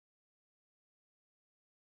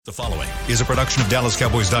The following is a production of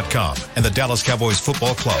DallasCowboys.com and the Dallas Cowboys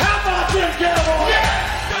Football Club. How about them Cowboys?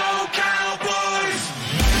 Yeah! Go Cowboys!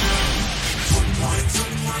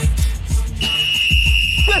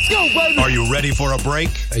 Let's go, baby! Are you ready for a break?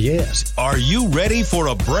 Yes. Are you ready for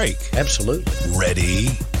a break? Absolutely. Ready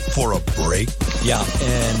for a break? Yeah,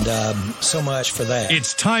 and so much for that.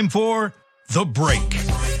 It's time for The Break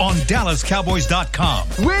on DallasCowboys.com.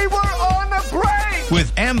 We were on a break!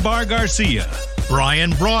 With Ambar Garcia,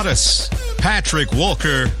 Brian Broaddus, Patrick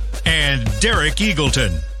Walker, and Derek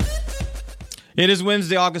Eagleton. It is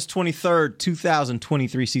Wednesday, August 23rd,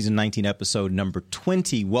 2023, season 19, episode number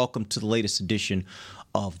 20. Welcome to the latest edition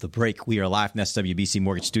of The Break. We are live from SWBC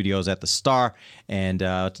Mortgage Studios at the Star, and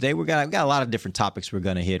today we've got a lot of different topics we're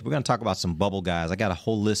going to hit. We're going to talk about some bubble guys. I got a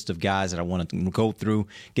whole list of guys that I want to go through,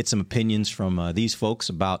 get some opinions from these folks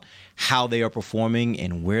about how they are performing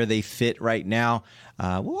and where they fit right now.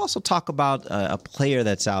 We'll also talk about a player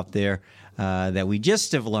that's out there that we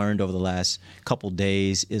just have learned over the last couple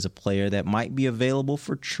days is a player that might be available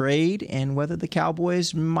for trade, and whether the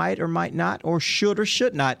Cowboys might or might not, or should or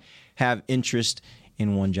should not, have interest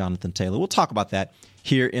in one Jonathan Taylor. We'll talk about that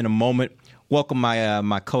here in a moment. Welcome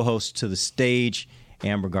my co-host to the stage,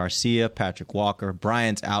 Amber Garcia, Patrick Walker.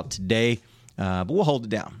 Brian's out today, but we'll hold it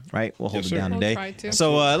down, right? We'll hold it down today. We'll try to.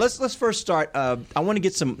 So let's first start. I want to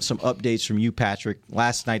get some updates from you, Patrick.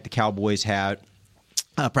 Last night the Cowboys had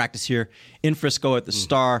practice here in Frisco at the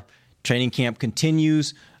Star. Training camp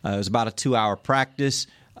continues. It was about a 2-hour practice.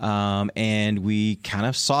 And we kind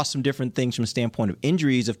of saw some different things from a standpoint of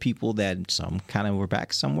injuries of people that some kind of were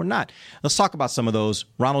back, some were not. Let's talk about some of those.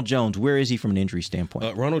 Ronald Jones, where is he from an injury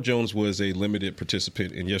standpoint? Ronald Jones was a limited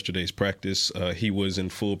participant in yesterday's practice. He was in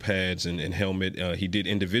full pads and helmet. He did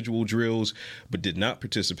individual drills, but did not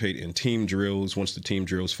participate in team drills. Once the team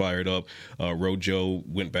drills fired up, Rojo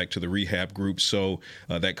went back to the rehab group. So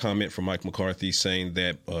that comment from Mike McCarthy saying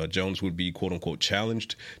that Jones would be, quote unquote,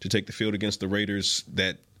 challenged to take the field against the Raiders,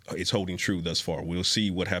 that it's holding true thus far. We'll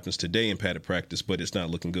see what happens today in padded practice, but it's not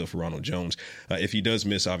looking good for Ronald Jones. If he does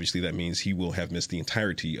miss, obviously that means he will have missed the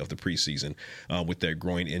entirety of the preseason with that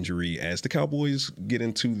groin injury. As the Cowboys get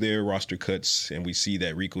into their roster cuts and we see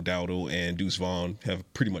that Rico Dowdle and Deuce Vaughn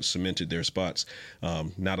have pretty much cemented their spots,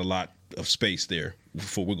 not a lot of space there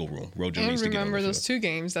for wiggle room. Rojo needs to get on the remember those field. 2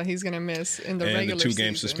 games that he's going to miss in the and regular the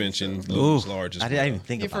 2-game season, suspension so. looms large as well. I didn't even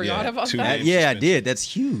think You about forgot that. about that? 2-game Yeah, I suspension. did. That's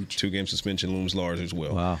huge. 2-game suspension looms large as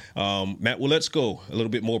well. Wow. Matt Willetsko, a little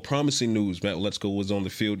bit more promising news. Matt Willetsko was on the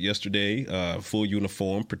field yesterday, full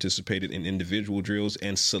uniform, participated in individual drills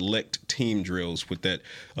and select team drills with that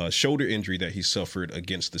shoulder injury that he suffered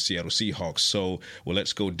against the Seattle Seahawks. So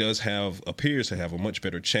Willetsko appears to have a much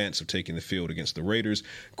better chance of taking the field against the Raiders.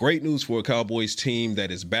 Great news for a Cowboys team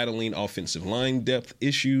that is battling offensive line depth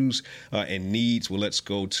issues and needs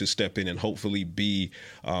Willetsko to step in and hopefully be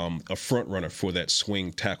a front runner for that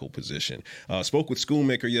swing tackle position. Spoke with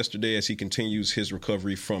Schoonmaker yesterday as he continues his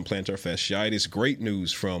recovery from plantar fasciitis. Great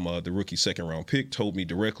news from the rookie second-round pick. Told me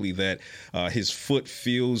directly that his foot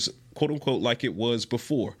feels, quote-unquote, like it was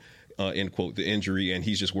before. End quote, the injury, and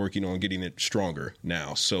he's just working on getting it stronger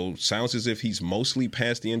now. So sounds as if he's mostly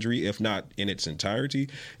past the injury, if not in its entirety,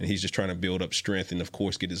 and he's just trying to build up strength and, of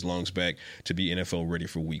course, get his lungs back to be NFL ready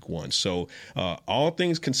for week 1. So all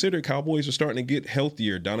things considered, Cowboys are starting to get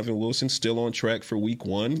healthier. Donovan Wilson still on track for week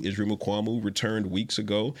 1. Israel Mukuamu returned weeks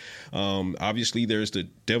ago. Obviously, there's the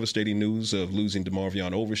devastating news of losing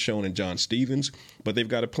DeMarvion Overshown and John Stevens, but they've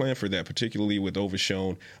got a plan for that, particularly with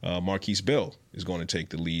Overshown. Marquise Bell is going to take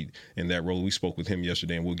the lead in that role. We spoke with him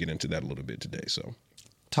yesterday, and we'll get into that a little bit today. So,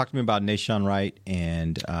 Talk to me about Nashawn Wright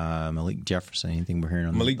and Malik Jefferson. Anything we're hearing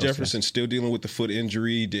on Malik those Jefferson guys? still dealing with the foot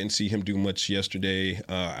injury. Didn't see him do much yesterday.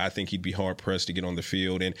 I think he'd be hard-pressed to get on the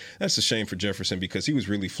field. And that's a shame for Jefferson because he was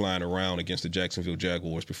really flying around against the Jacksonville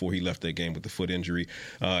Jaguars before he left that game with the foot injury.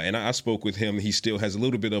 And I spoke with him. He still has a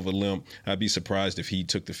little bit of a limp. I'd be surprised if he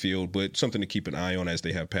took the field, but something to keep an eye on as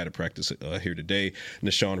they have padded practice here today.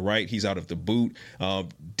 Nashawn Wright, he's out of the boot.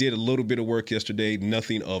 Did a little bit of work yesterday,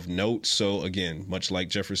 nothing of note. So, again, much like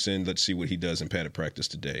Jefferson, let's see what he does in padded practice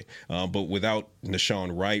today. But without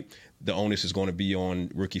Nashawn Wright, the onus is going to be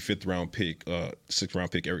on rookie sixth round pick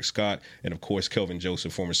Eric Scott, and of course Kelvin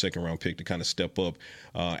Joseph, former second round pick, to kind of step up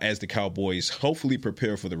as the Cowboys hopefully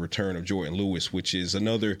prepare for the return of Jordan Lewis, which is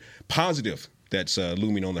another positive that's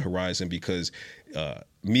looming on the horizon because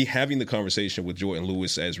me having the conversation with Jordan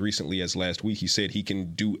Lewis as recently as last week, he said he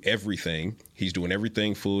can do everything. He's doing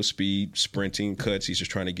everything full speed, sprinting, cuts. He's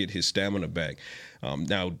just trying to get his stamina back.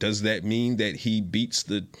 Now, does that mean that he beats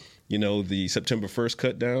the the September 1st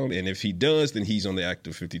cut down. And if he does, then he's on the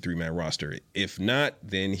active 53-man roster. If not,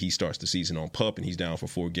 then he starts the season on PUP, and he's down for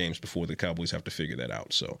 4 games before the Cowboys have to figure that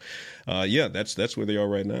out. So, that's where they are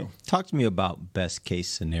right now. Talk to me about best case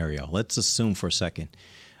scenario. Let's assume for a second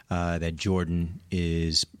that Jordan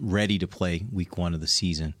is ready to play week 1 of the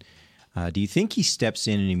season. Do you think he steps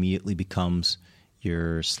in and immediately becomes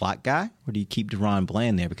your slot guy, or do you keep DaRon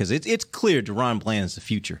Bland there? Because it's clear DaRon Bland is the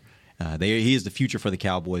future. He is the future for the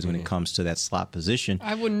Cowboys when it comes to that slot position.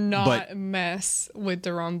 I would not mess with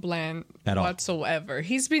DaRon Bland whatsoever.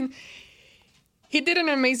 He did an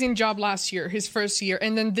amazing job last year, his first year.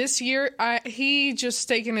 And then this year, he just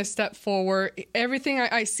taken a step forward. Everything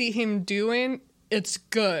I see him doing, it's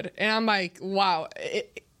good. And I'm like, wow.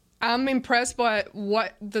 I'm impressed by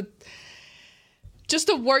just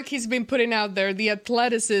the work he's been putting out there, the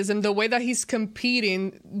athleticism, the way that he's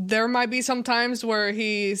competing. There might be some times where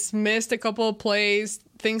he's missed a couple of plays,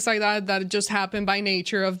 things like that just happen by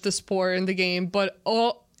nature of the sport and the game. But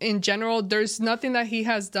in general, there's nothing that he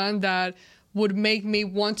has done that would make me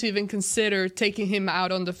want to even consider taking him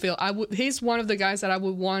out on the field. He's one of the guys that I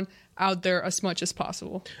would want out there as much as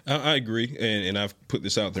possible. I agree, and I've put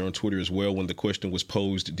this out there on Twitter as well. When the question was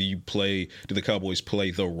posed, do the Cowboys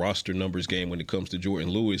play the roster numbers game when it comes to Jordan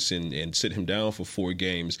Lewis and sit him down for 4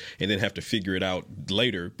 games and then have to figure it out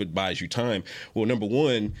later, but buys you time? Well, number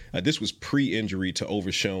one, this was pre-injury to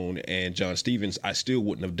Overshown and John Stevens. I still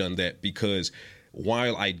wouldn't have done that, because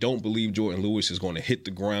while I don't believe Jordan Lewis is going to hit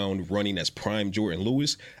the ground running as prime Jordan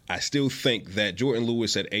Lewis, I still think that Jordan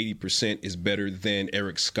Lewis at 80% is better than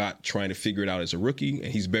Eric Scott trying to figure it out as a rookie,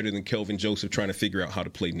 and he's better than Kelvin Joseph trying to figure out how to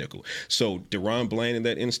play nickel. So DaRon Bland in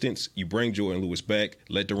that instance, you bring Jordan Lewis back,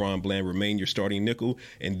 let DaRon Bland remain your starting nickel,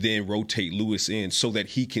 and then rotate Lewis in so that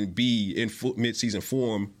he can be in midseason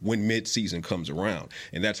form when midseason comes around.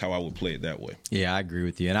 And that's how I would play it that way. Yeah, I agree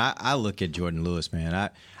with you. And I look at Jordan Lewis, man.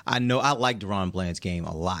 I know I like DaRon Bland's game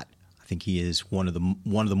a lot. I think he is one of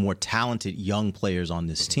the more talented young players on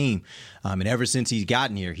this team. And ever since he's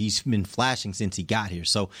gotten here, he's been flashing since he got here.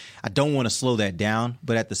 So I don't want to slow that down.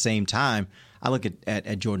 But at the same time, I look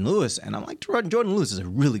at Jordan Lewis, and I'm like, Jordan Lewis is a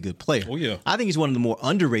really good player. Oh, yeah. I think he's one of the more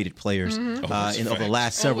underrated players over the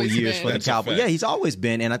last several years for the Cowboys. Yeah, he's always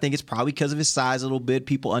been. And I think it's probably because of his size a little bit.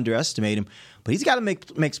 People underestimate him. But he's got to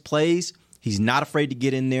make plays. He's not afraid to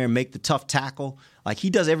get in there and make the tough tackle. Like, he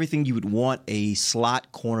does everything you would want a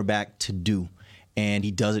slot cornerback to do, and he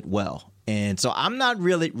does it well. And so I'm not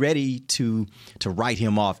really ready to write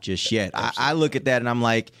him off just yet. I look at that and I'm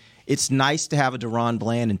like, it's nice to have a DaRon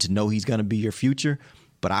Bland and to know he's going to be your future,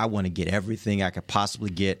 but I want to get everything I could possibly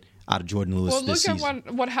get out of Jordan Lewis this season. Well, look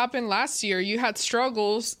at what happened last year. You had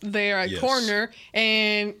struggles there at corner,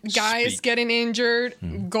 and guys getting injured,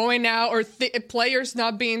 going out, or players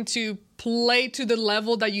not being to play to the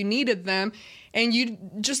level that you needed them, and you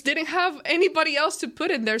just didn't have anybody else to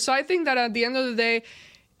put in there. So I think that at the end of the day,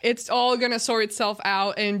 it's all going to sort itself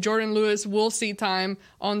out, and Jordan Lewis will see time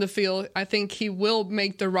on the field. I think he will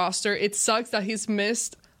make the roster. It sucks that he's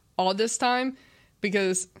missed all this time,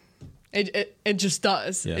 because it just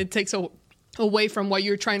does. Yeah. It takes away from what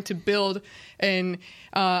you're trying to build, and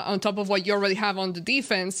on top of what you already have on the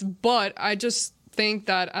defense. But I just think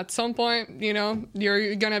that at some point,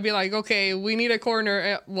 you're going to be like, okay, we need a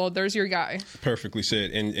corner. Well, there's your guy. Perfectly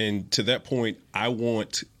said. And to that point, I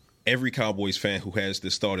want every Cowboys fan who has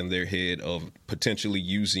this thought in their head of potentially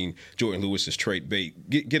using Jordan Lewis as trade bait,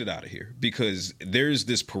 get it out of here, because there's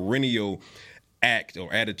this perennial act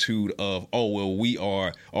or attitude of, oh, well, we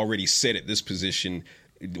are already set at this position,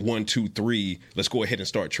 1, 2, 3, let's go ahead and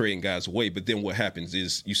start trading guys away. But then what happens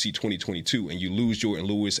is you see 2022 and you lose Jordan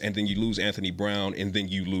Lewis, and then you lose Anthony Brown, and then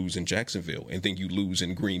you lose in Jacksonville, and then you lose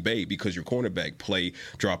in Green Bay because your cornerback play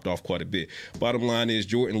dropped off quite a bit. Bottom line is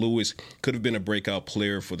Jordan Lewis could have been a breakout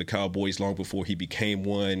player for the Cowboys long before he became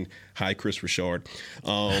one. Hi, Chris Richard.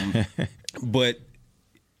 But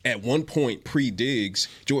at one point, pre-Diggs,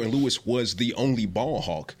 Jordan Lewis was the only ball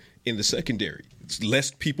hawk in the secondary,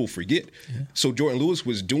 lest people forget. Yeah. So Jordan Lewis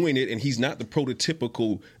was doing it, and he's not the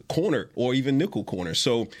prototypical corner or even nickel corner.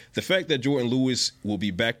 So the fact that Jordan Lewis will be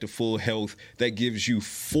back to full health, that gives you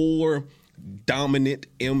 4 dominant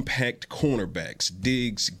impact cornerbacks,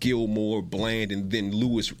 Diggs, Gilmore, Bland, and then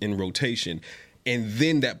Lewis in rotation. And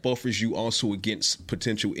then that buffers you also against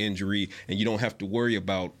potential injury, and you don't have to worry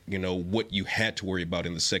about, what you had to worry about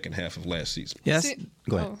in the second half of last season. Yes.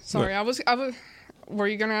 Go ahead. Oh, sorry. I was. Were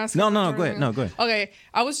you gonna ask? No. Go ahead. No, go ahead. Okay.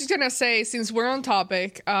 I was just gonna say, since we're on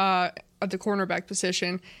topic at the cornerback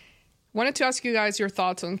position, wanted to ask you guys your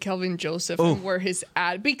thoughts on Kelvin Joseph and where he's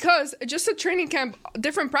at, because just a training camp,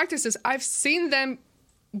 different practices, I've seen them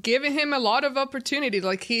giving him a lot of opportunity.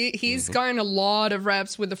 Like he's gotten a lot of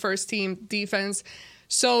reps with the first team defense.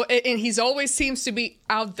 So, and he's always seems to be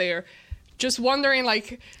out there. Just wondering,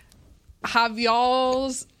 like, have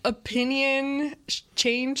y'all's opinion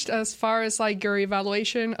changed as far as like your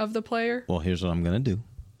evaluation of the player? Well, here's what I'm going to do.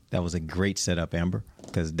 That was a great setup, Amber,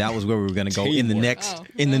 because that was where we were going to go in the next there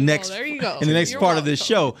you go. in the next You're part of welcome. this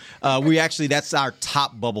show. That's our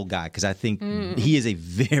top bubble guy, because I think he is a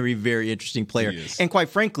very, very interesting player. And quite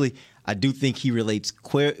frankly, I do think he relates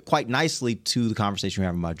quite nicely to the conversation we're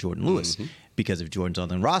having about Jordan Lewis. Because if Jordan's on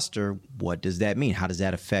the roster, what does that mean? How does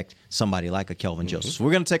that affect somebody like a Kelvin Joseph? So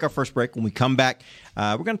we're going to take our first break. When we come back,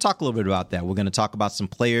 we're going to talk a little bit about that. We're going to talk about some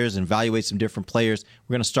players and evaluate some different players.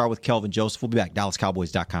 We're going to start with Kelvin Joseph. We'll be back.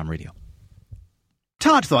 DallasCowboys.com radio.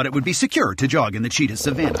 Todd thought it would be secure to jog in the cheetah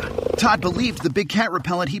savanna. Todd believed the big cat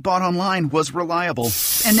repellent he bought online was reliable.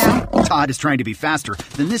 And now, Todd is trying to be faster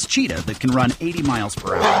than this cheetah that can run 80 miles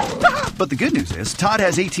per hour. But the good news is, Todd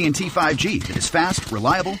has AT&T 5G that is fast,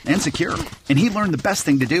 reliable, and secure. And he learned the best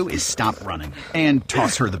thing to do is stop running and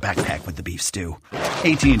toss her the backpack with the beef stew.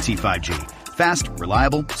 AT&T 5G. Fast,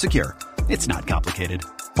 reliable, secure. It's not complicated.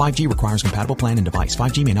 5G requires compatible plan and device.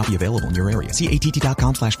 5G may not be available in your area. See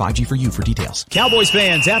att.com/5G for you for details. Cowboys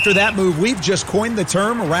fans, after that move, we've just coined the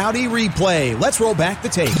term Rowdy Replay. Let's roll back the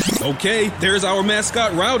tape. Okay, there's our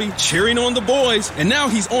mascot Rowdy cheering on the boys. And now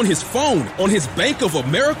he's on his phone, on his Bank of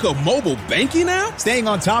America mobile banking app? Staying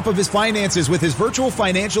on top of his finances with his virtual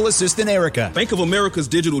financial assistant, Erica. Bank of America's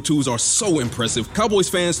digital tools are so impressive. Cowboys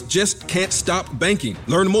fans just can't stop banking.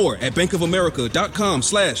 Learn more at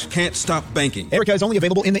bankofamerica.com/can't-stop-banking. Erica is only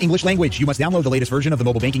available in the English language. You must download the latest version of the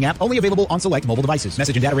mobile banking app, only available on select mobile devices.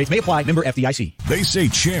 Message and data rates may apply. Member FDIC. They say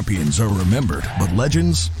champions are remembered, but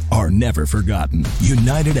legends are never forgotten.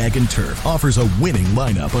 United Ag and Turf offers a winning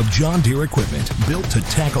lineup of John Deere equipment built to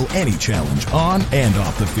tackle any challenge on and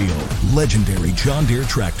off the field. Legendary John Deere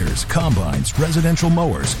tractors, combines, residential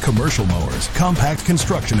mowers, commercial mowers, compact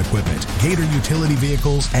construction equipment, Gator utility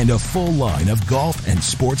vehicles, and a full line of golf and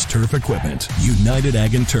sports turf equipment. United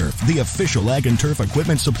Ag and Turf, the official Ag and Turf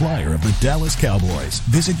equipment supplier of the Dallas Cowboys.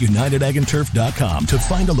 Visit UnitedAgAndTurf.com to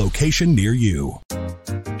find a location near you.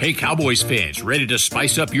 Hey Cowboys fans, ready to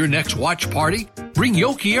spice up your next watch party? Bring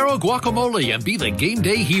Yo Quiero guacamole and be the game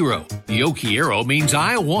day hero. Yo Quiero means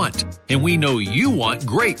I want, and we know you want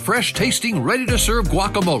great, fresh tasting, ready to serve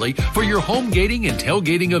guacamole for your home gating and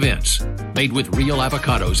tailgating events. Made with real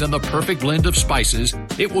avocados and the perfect blend of spices,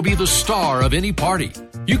 it will be the star of any party.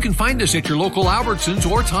 You can find us at your local Albertsons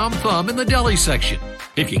or Tom Thumb in the deli section.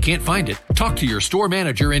 If you can't find it, talk to your store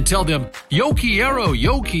manager and tell them, Yo Quiero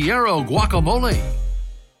guacamole.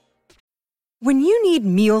 When you need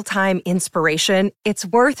mealtime inspiration, it's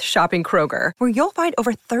worth shopping Kroger, where you'll find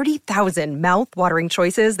over 30,000 mouth-watering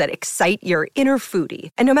choices that excite your inner foodie.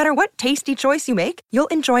 And no matter what tasty choice you make, you'll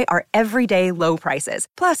enjoy our everyday low prices,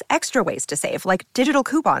 plus extra ways to save, like digital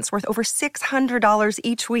coupons worth over $600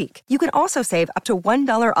 each week. You can also save up to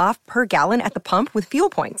 $1 off per gallon at the pump with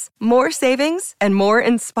fuel points. More savings and more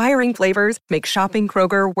inspiring flavors make shopping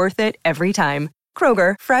Kroger worth it every time.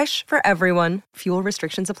 Kroger, fresh for everyone. Fuel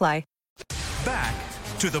restrictions apply. Back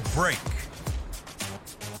to the break.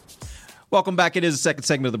 Welcome back. It is the second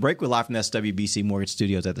segment of the break. We're live from SWBC Mortgage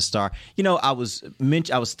Studios at the Star. You know, I was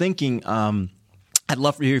thinking, I'd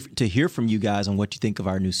love to hear from you guys on what you think of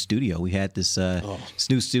our new studio. We had this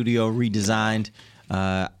new studio redesigned.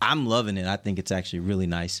 I'm loving it. I think it's actually really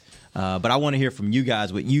nice. But I want to hear from you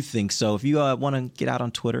guys what you think. So if you want to get out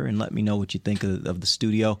on Twitter and let me know what you think of the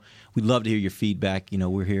studio, we'd love to hear your feedback. You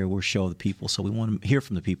know, we're here, we're a show of the people, so we want to hear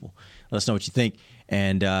from the people. Let us know what you think.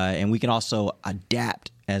 And we can also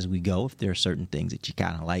adapt as we go. If there are certain things that you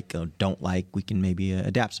kind of like or don't like, we can maybe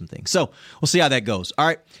adapt some things. So we'll see how that goes. All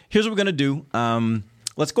right, here's what we're going to do.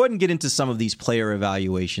 Let's go ahead and get into some of these player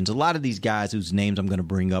evaluations. A lot of these guys whose names I'm going to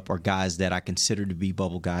bring up are guys that I consider to be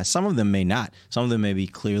bubble guys. Some of them may not. Some of them may be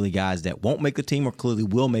clearly guys that won't make the team or clearly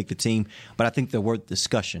will make the team, but I think they're worth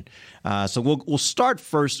discussion. So we'll start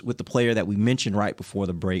first with the player that we mentioned right before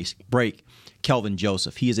the break, Kelvin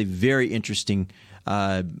Joseph. He is a very interesting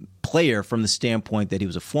player from the standpoint that he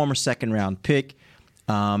was a former second-round pick.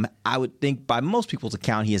 I would think by most people's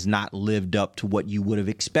account he has not lived up to what you would have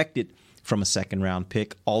expected from a second-round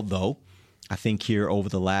pick, although I think here over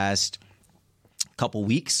the last couple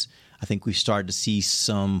weeks, I think we've started to see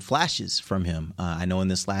some flashes from him. I know in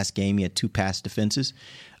this last game he had 2 pass defenses.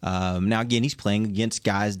 Now, again, he's playing against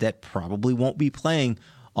guys that probably won't be playing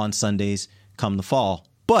on Sundays come the fall.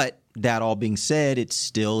 But that all being said, it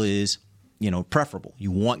still is, preferable.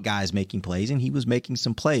 You want guys making plays, and he was making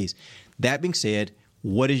some plays. That being said,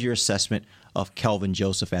 what is your assessment of Kelvin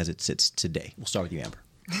Joseph as it sits today? We'll start with you, Amber.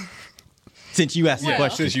 Since you asked the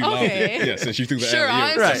question. Since you since you threw the Sure,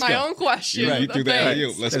 alley-oop. I'll answer my own question. You threw the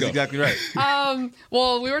alley-oop. Let's go. That's exactly right.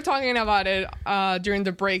 Well, we were talking about it during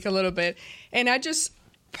the break a little bit, and I just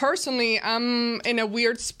personally, I'm in a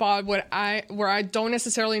weird spot where I don't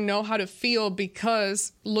necessarily know how to feel,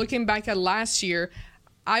 because looking back at last year,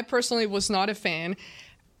 I personally was not a fan.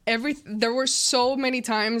 There were so many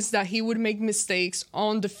times that he would make mistakes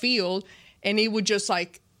on the field, and he would just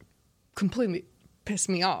like completely piss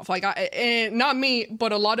me off. Like, and not me,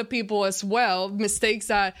 but a lot of people as well. Mistakes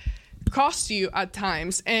that cost you at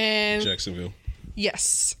times. And Jacksonville.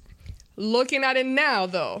 Yes. Looking at it now,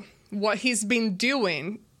 though, what he's been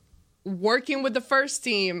doing, working with the first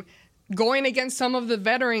team, going against some of the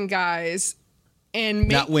veteran guys, and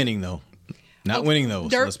not winning though. Not winning though.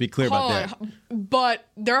 So let's be clear about that. But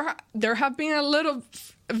there have been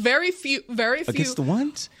very few against the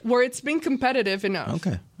ones where it's been competitive enough.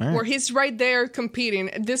 Okay, all right. Where he's right there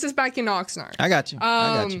competing. This is back in Oxnard. I got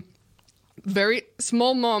you. Very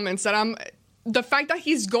small moments the fact that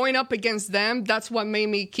he's going up against them, that's what made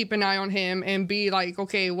me keep an eye on him and be like,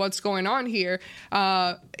 okay, what's going on here?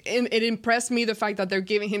 It impressed me, the fact that they're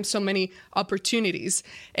giving him so many opportunities.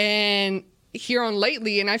 And here on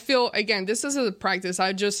lately, and I feel, again, this is a practice.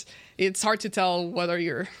 It's hard to tell whether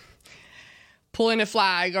you're pulling a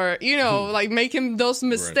flag or, like making those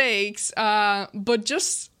mistakes. Right. But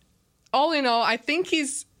just all in all, I think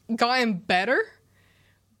he's gotten better,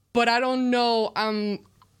 but I don't know I'm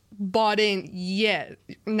bought in yet.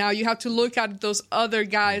 Now you have to look at those other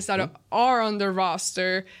guys that are on the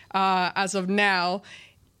roster as of now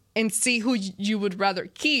and see who you would rather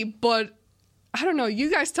keep. But I don't know.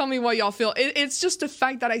 You guys tell me what y'all feel. It's just the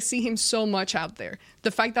fact that I see him so much out there.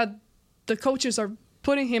 The fact that the coaches are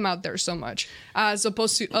putting him out there so much as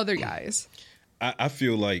opposed to other guys. I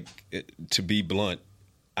feel like, to be blunt,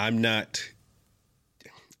 I'm not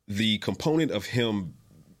the component of him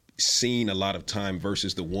seeing a lot of time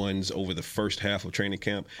versus the ones over the first half of training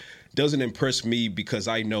camp doesn't impress me, because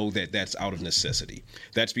I know that that's out of necessity.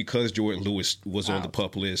 That's because Jordan Lewis was on the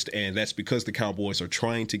PUP list, and that's because the Cowboys are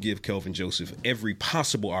trying to give Kelvin Joseph every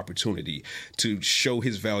possible opportunity to show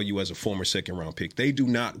his value as a former second-round pick. They do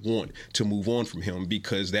not want to move on from him,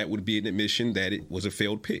 because that would be an admission that it was a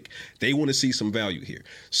failed pick. They want to see some value here.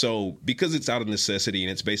 So because it's out of necessity, and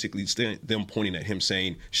it's basically them pointing at him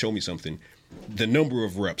saying, show me something, the number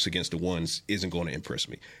of reps against the ones isn't going to impress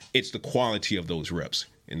me. It's the quality of those reps.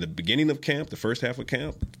 In the beginning of camp, the first half of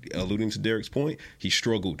camp, alluding to Derek's point, he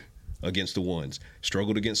struggled against the ones,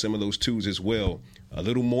 struggled against some of those twos as well. A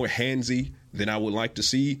little more handsy than I would like to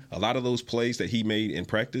see. A lot of those plays that he made in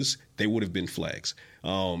practice, they would have been flags.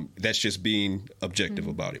 That's just being objective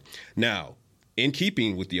about it. Now, in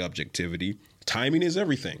keeping with the objectivity, timing is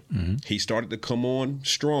everything. Mm-hmm. He started to come on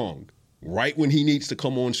strong, right when he needs to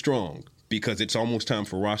come on strong, because it's almost time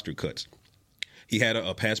for roster cuts. He had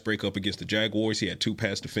a pass breakup against the Jaguars. He had 2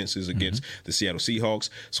 pass defenses against the Seattle Seahawks.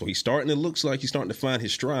 So it looks like he's starting to find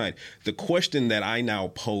his stride. The question that I now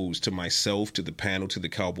pose to myself, to the panel, to the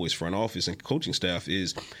Cowboys front office and coaching staff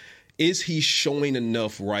is he showing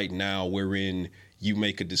enough right now wherein you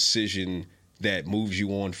make a decision that moves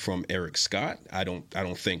you on from Eric Scott? I don't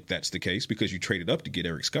think that's the case, because you traded up to get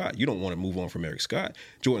Eric Scott. You don't want to move on from Eric Scott.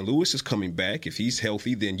 Jordan Lewis is coming back. If he's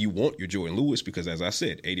healthy, then you want your Jordan Lewis, because, as I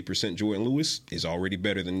said, 80% Jordan Lewis is already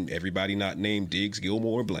better than everybody not named Diggs,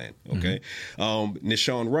 Gilmore, or Bland. Okay,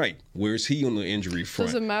 Nishawn Wright, where's he on the injury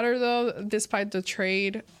front? Does it matter, though, despite the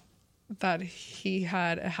trade, that he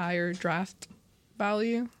had a higher draft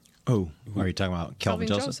value? Oh, are you talking about Kelvin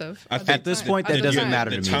Joseph? At this point, that doesn't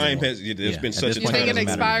matter to me. The time there's been such a time. You think it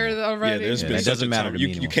expired already? Yeah, there's been it doesn't matter to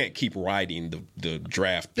me. You can't keep riding the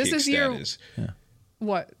draft pick status.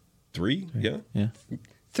 What? 3? Yeah.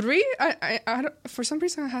 3? I for some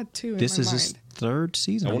reason I had 2 in this my is mind. his 3rd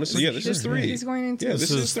season. I want to say, this is 3. He's going into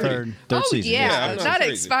this is third season. Yeah, that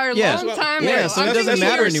expired a long time ago. Yeah, so it doesn't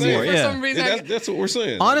matter anymore. For some reason, that's what we're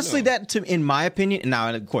saying. Honestly, in my opinion, now,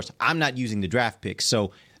 and of course, I'm not using the draft picks,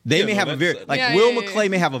 so they may have a very Will McClay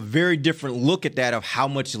may have a very different look at that, of how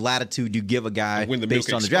much latitude you give a guy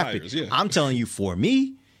based on the draft pick. Yeah. I'm telling you, for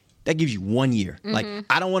me, that gives you 1 year. Mm-hmm. Like,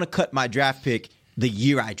 I don't want to cut my draft pick the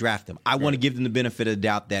year I draft them. I want to give them the benefit of the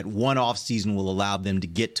doubt that one off season will allow them to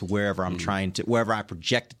get to wherever I'm trying to, wherever I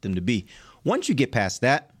projected them to be. Once you get past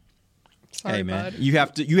that, hey man, you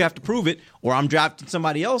have to prove it, or I'm drafting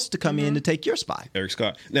somebody else to come in to take your spot. Eric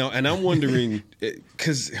Scott. Now, and I'm wondering,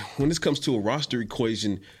 because when this comes to a roster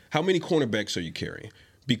equation, how many cornerbacks are you carrying?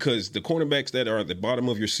 because the cornerbacks that are at the bottom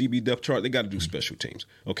of your CB depth chart, they got to do special teams.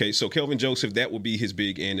 Okay, so Kelvin Joseph, that would be his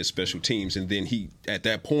big end is special teams, and then he, at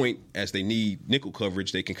that point, as they need nickel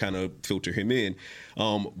coverage, they can kind of filter him in.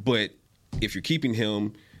 But if you're keeping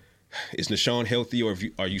him, is Nashawn healthy, or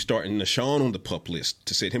are you starting Nashawn on the PUP list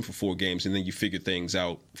to set him for 4 games, and then you figure things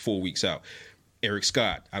out 4 weeks out? Eric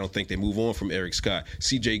Scott, I don't think they move on from Eric Scott.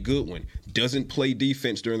 C.J. Goodwin doesn't play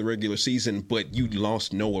defense during the regular season, but you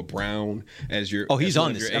lost Noah Brown as your he's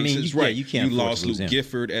on this. I mean, you can't. You lost Luke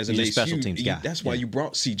Gifford as an ace. Special teams guy. That's why you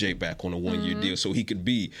brought C.J. back on a 1-year deal so he could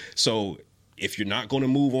be. So if you're not going to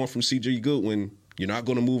move on from C.J. Goodwin, you're not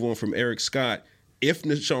going to move on from Eric Scott. If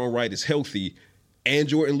Nashawn Wright is healthy and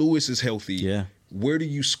Jordan Lewis is healthy, where do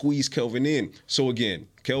you squeeze Kelvin in? So again,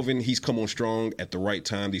 Kelvin, he's come on strong at the right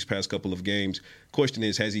time these past couple of games. Question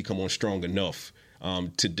is, has he come on strong enough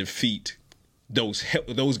to defeat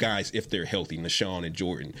those guys if they're healthy, Nashawn and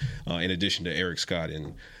Jordan, in addition to Eric Scott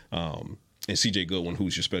and C.J. Goodwin,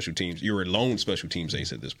 who's your special teams? You're a lone special teams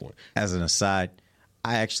ace at this point. As an aside,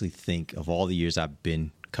 I actually think of all the years I've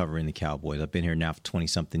been covering the Cowboys, I've been here now for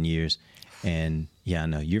 20-something years, and yeah, I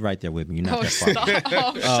know you're right there with me. You're not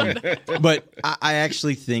that far. But I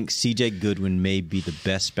actually think C.J. Goodwin may be the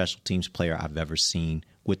best special teams player I've ever seen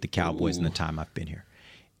with the Cowboys in the time I've been here.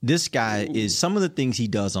 This guy is some of the things he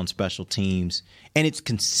does on special teams, and it's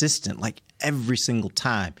consistent. Like every single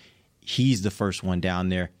time, he's the first one down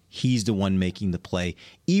there. He's the one making the play.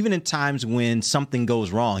 Even in times when something goes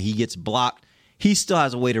wrong, he gets blocked, he still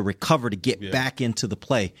has a way to recover to get back into the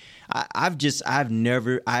play. I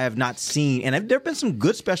have not seen, and there have been some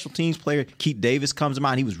good special teams players. Keith Davis comes to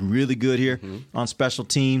mind. He was really good here on special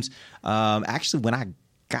teams. Actually, when I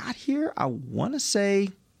got here, I want to say,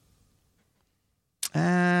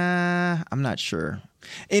 I'm not sure.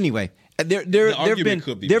 Anyway, there have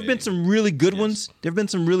been some really good ones. There have been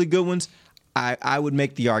some really good ones. I would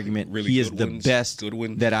make the argument he is the best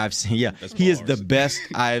that I've seen. Yeah, he is the best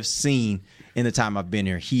I have seen in the time I've been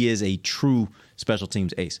here. He is a true special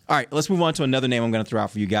teams ace. All right, let's move on to another name I'm going to throw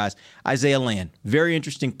out for you guys. Isaiah Land, very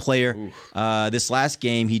interesting player. This last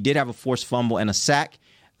game, he did have a forced fumble and a sack.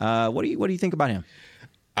 What do you think about him?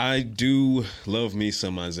 I do love me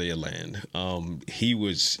some Isaiah Land. He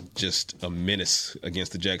was just a menace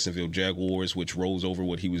against the Jacksonville Jaguars, which rolls over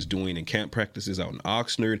what he was doing in camp practices out in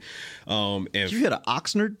Oxnard. Did you hit an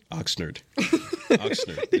Oxnard? Oxnard.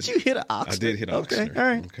 Did you hit an Oxnard? I did hit Oxnard. Okay, all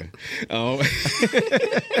right. Okay.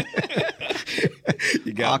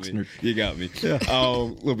 You got Oxnard. me. You got me. Yeah. A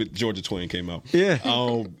little bit Georgia Twain came out. Yeah.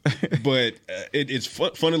 But it's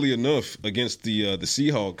funnily enough against the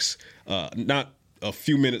Seahawks, not a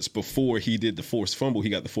few minutes before he did the forced fumble, he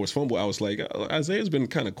got the forced fumble. I was like, Isaiah's been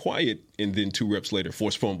kind of quiet, and then 2 reps later,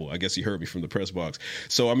 forced fumble. I guess he heard me from the press box.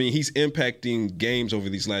 So, I mean, he's impacting games over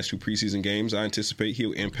these last 2 preseason games. I anticipate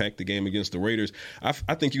he'll impact the game against the Raiders.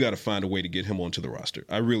 I think you got to find a way to get him onto the roster.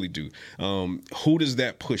 I really do. Who does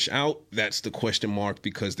that push out? That's the question mark,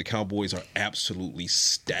 because the Cowboys are absolutely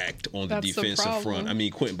stacked on the defensive front. I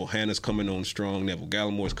mean, Quentin Bohanna's coming on strong. Neville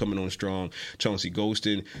Gallimore's coming on strong. Chauncey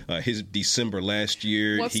Golston, his December last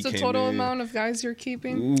year. What's the total amount of guys you're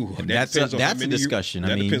keeping? Ooh, that's a discussion.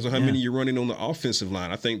 That depends on how many you're running on the offensive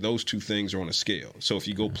line. I think those 2 things are on a scale. So if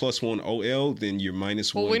you go +1 OL, then you're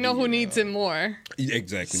 -1. Well, we know who needs it more.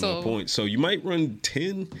 Exactly my point. So you might run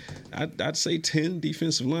 10. I'd say 10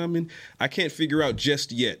 defensive linemen. I can't figure out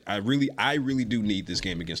just yet. I really do need this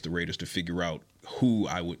game against the Raiders to figure out who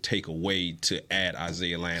I would take away to add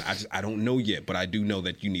Isaiah Land. I don't know yet, but I do know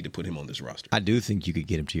that you need to put him on this roster. I do think you could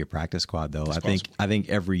get him to your practice squad, though. I think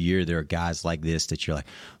every year there are guys like this that you're like,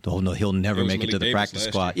 oh no, he'll never make it to the practice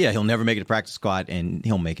squad. Yeah, he'll never make it to practice squad, and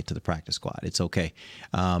he'll make it to the practice squad. It's okay.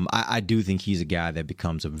 I do think he's a guy that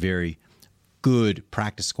becomes a very good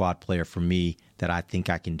practice squad player for me that I think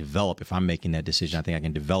I can develop. If I'm making that decision, I think I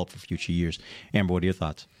can develop for future years. Amber, what are your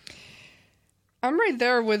thoughts? I'm right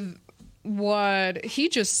there with what he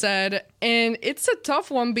just said, and it's a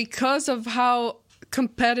tough one because of how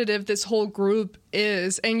competitive this whole group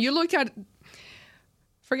is. And you look at,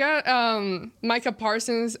 forget Micah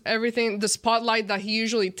Parsons, everything, the spotlight that he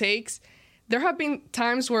usually takes. There have been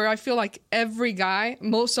times where I feel like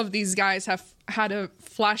most of these guys have had a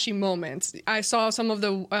flashy moments. I saw some of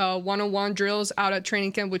the one-on-one drills out at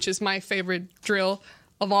training camp, which is my favorite drill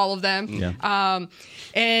of all of them. Yeah.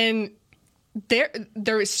 And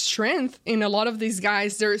there is strength in a lot of these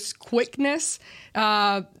guys. There's quickness,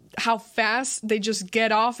 how fast they just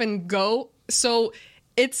get off and go. So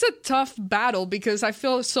it's a tough battle because I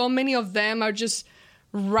feel so many of them are just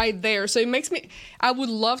right there. So it makes me, I would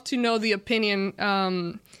love to know the opinion,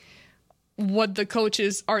 what the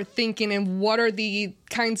coaches are thinking and what are the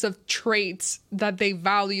kinds of traits that they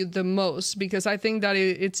value the most, because I think that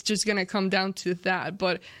it's just going to come down to that.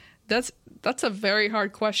 But that's a very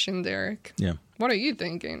hard question, Derek. Yeah. What are you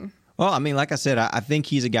thinking? Well, I mean, like I said, I think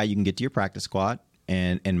he's a guy you can get to your practice squad,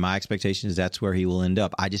 and my expectation is that's where he will end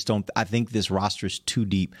up. I just don't. I think this roster is too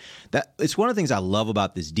deep. It's one of the things I love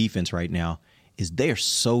about this defense right now is they are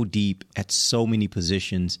so deep at so many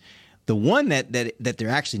positions. The one that they're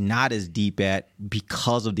actually not as deep at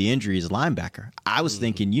because of the injury is linebacker. I was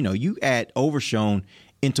thinking, you add Overshown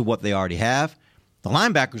into what they already have. The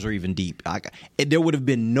linebackers are even deep. There would have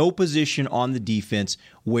been no position on the defense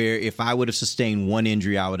where if I would have sustained one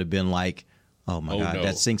injury, I would have been like, oh, my God,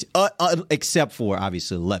 that sinks. Except for,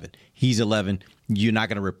 obviously, 11. He's 11. You're not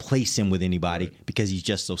going to replace him with anybody because he's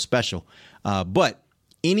just so special. But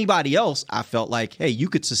anybody else, I felt like, hey, you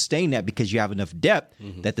could sustain that because you have enough depth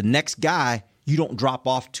that the next guy, you don't drop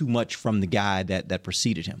off too much from the guy that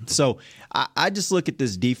preceded him. So I just look at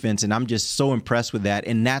this defense, and I'm just so impressed with that.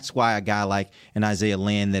 And that's why a guy like an Isaiah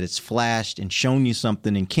Land that has flashed and shown you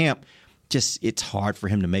something in camp, just it's hard for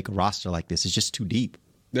him to make a roster like this. It's just too deep.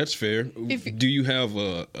 That's fair. Do you have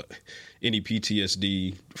any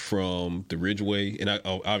PTSD from the Ridgeway? And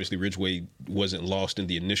obviously Ridgeway wasn't lost in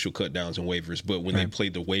the initial cut downs and waivers, but when they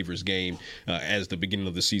played the waivers game, as the beginning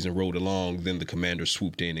of the season rolled along, then the Commanders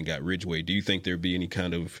swooped in and got Ridgeway. Do you think there'd be any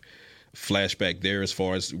kind of flashback there as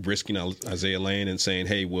far as risking Isaiah Land and saying,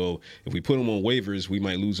 hey, well, if we put him on waivers, we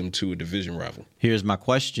might lose him to a division rival? Here's my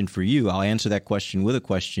question for you. I'll answer that question with a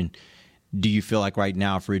question. Do you feel like right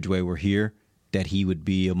now if Ridgeway were here, that he would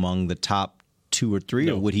be among the top 2 or 3,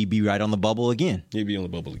 or would he be right on the bubble again? He'd be on the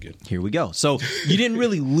bubble again. Here we go. So you didn't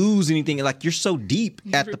really lose anything. Like, you're so deep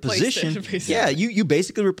at the position. Yeah, you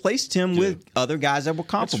basically replaced him with other guys that were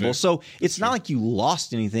comparable. So it's not like you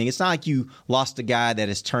lost anything. It's not like you lost a guy that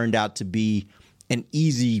has turned out to be an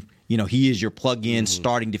easy, he is your plug-in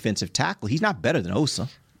starting defensive tackle. He's not better than Osa.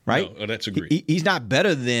 Right? No, that's agreed. He's not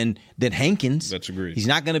better than Hankins. That's agreed. He's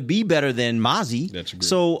not going to be better than Mozzie. That's agreed.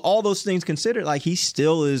 So all those things considered, like he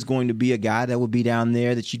still is going to be a guy that would be down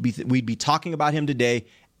there that we'd be talking about him today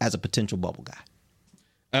as a potential bubble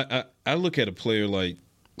guy. I look at a player like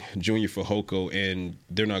Junior Fehoko, and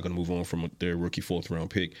they're not going to move on from their rookie 4th-round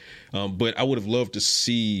pick. But I would have loved to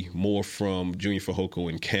see more from Junior Fehoko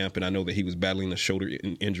in camp, and I know that he was battling a shoulder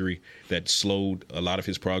injury that slowed a lot of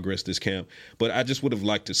his progress this camp. But I just would have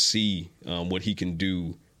liked to see what he can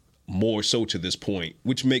do more so to this point,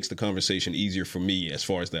 which makes the conversation easier for me as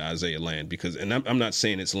far as the Isaiah Land, because, and I'm not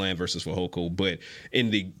saying it's Land versus Fehoko, but in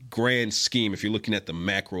the grand scheme, if you're looking at the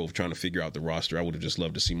macro of trying to figure out the roster, I would have just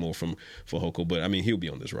loved to see more from Fehoko, but I mean, he'll be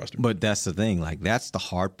on this roster. But that's the thing, like that's the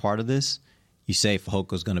hard part of this. You say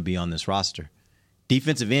Fajoko's going to be on this roster.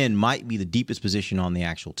 Defensive end might be the deepest position on the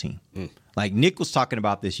actual team. Like Nick was talking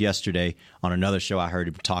about this yesterday on another show I heard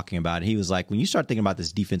him talking about it. He was like, when you start thinking about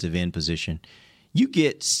this defensive end position, you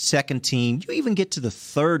get second team, you even get to the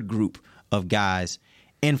third group of guys.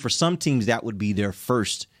 And for some teams, that would be their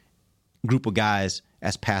first group of guys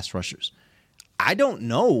as pass rushers. I don't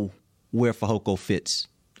know where Fehoko fits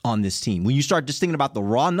on this team. When you start just thinking about the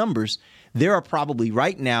raw numbers, there are probably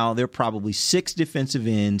 6 defensive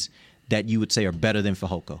ends that you would say are better than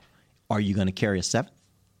Fehoko. Are you going to carry a 7th?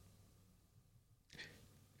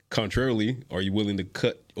 Contrarily, are you willing to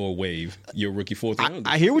cut or waive your rookie 4th round?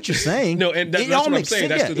 I hear what you're saying. No, and that's what I'm saying.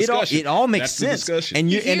 That's the discussion. It all makes sense.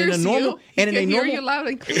 And in a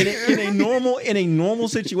normal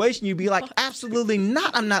situation, you'd be like, absolutely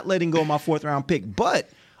not. I'm not letting go of my 4th round pick. But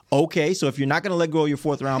okay, so if you're not going to let go of your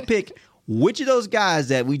 4th round pick, which of those guys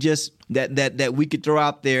that we just that we could throw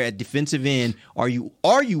out there at defensive end are you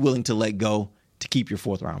willing to let go to keep your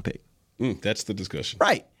 4th round pick? That's the discussion,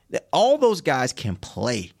 right? All those guys can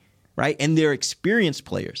play. Right? And they're experienced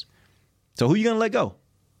players. So who are you going to let go?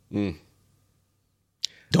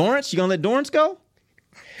 Dorrance? You going to let Dorrance go?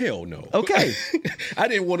 Hell no. Okay. I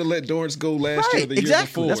didn't want to let Dorrance go last year or the year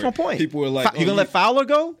before. That's my point. People were like, you going to let Fowler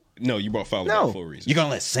go? No, you brought Fowler back for a reason. You going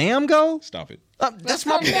to let Sam go? Stop it. That's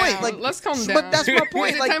my point. Like, let's calm down. But that's my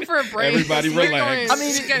point. It's time for a break. Everybody relax.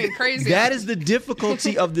 It's getting crazy. That is the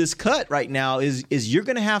difficulty of this cut right now is you're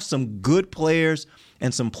going to have some good players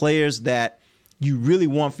and some players that you really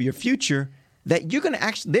want for your future that they're going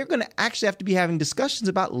to actually have to be having discussions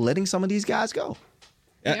about letting some of these guys go.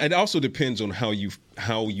 Yeah. It also depends on how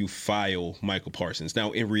you file Michael Parsons.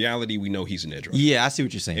 Now, in reality, we know he's an edge rusher. Yeah, I see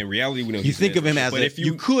what you're saying. In reality, we know you think of him as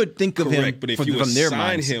you could think of him. But if you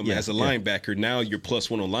assign him as a linebacker, now you're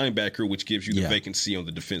 +1 on linebacker, which gives you the vacancy on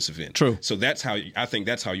the defensive end. True. So I think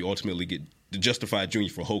that's how you ultimately get to justify Junior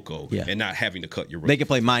for Hoko and not having to cut your rookie. They can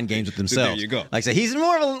play mind games with themselves. There you go. Like I said, he's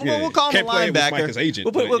more of a, we'll call him a linebacker.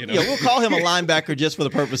 Agent, we'll call him a linebacker just for the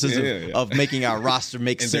purposes of making our roster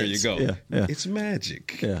make sense. There you go. Yeah. It's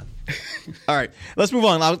magic. Yeah. All right, let's move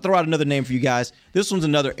on. I'll throw out another name for you guys. This one's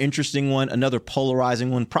another interesting one, another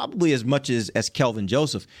polarizing one, probably as much as Kelvin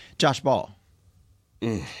Joseph. Josh Ball.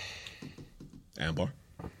 Ambar.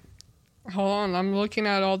 Hold on, I'm looking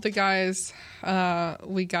at all the guys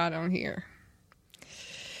we got on here.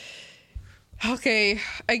 Okay,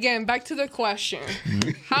 again, back to the question: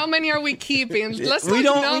 how many are we keeping? We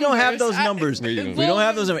don't have those numbers. We don't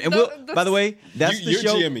have those numbers. And by the way, that's the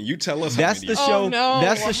show. GMing. You tell us. That's the show.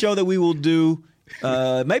 That's the show that we will do.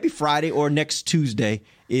 Maybe Friday or next Tuesday.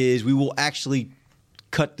 Is we will actually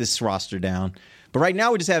cut this roster down. But right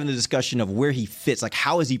now, we're just having the discussion of where he fits. Like,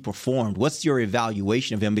 how has he performed? What's your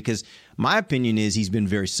evaluation of him? Because my opinion is he's been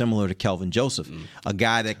very similar to Kelvin Joseph, a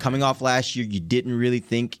guy that coming off last year, you didn't really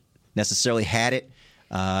think necessarily had it.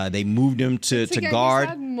 They moved him to guard. He's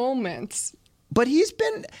had moments. But he's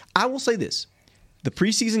been, I will say this, the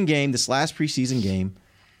preseason game, this last preseason game,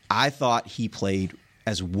 I thought he played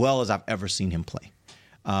as well as I've ever seen him play.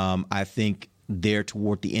 I think there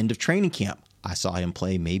toward the end of training camp, I saw him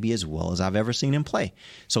play maybe as well as I've ever seen him play.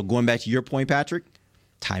 So going back to your point, Patrick,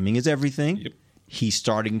 timing is everything. Yep. He's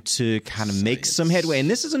starting to kind of make some headway. And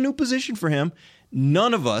this is a new position for him.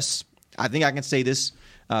 None of us, I think I can say this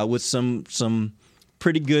with some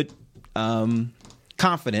pretty good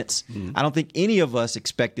confidence. I don't think any of us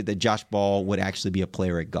expected that Josh Ball would actually be a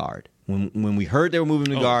player at guard. When we heard they were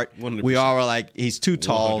moving him to guard, 100%. We all were like, he's too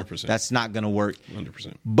tall. 100%. That's not going to work.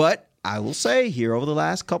 100%. But I will say here over the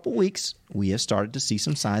last couple weeks, we have started to see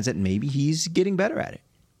some signs that maybe he's getting better at it.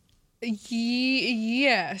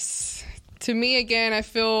 Yes. To me, again, I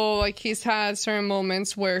feel like he's had certain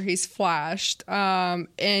moments where he's flashed, and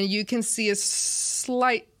you can see a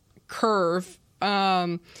slight curve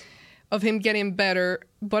of him getting better.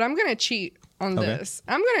 But I'm going to cheat on this.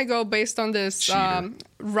 I'm going to go based on this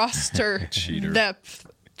roster depth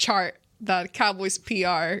chart that Cowboys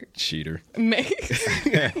PR makes.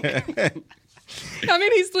 I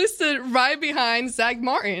mean, he's listed right behind Zach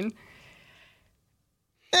Martin.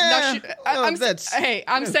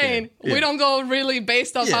 I'm saying we don't go really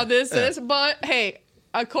based on how this is, but hey,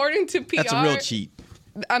 according to PR, that's a real cheat.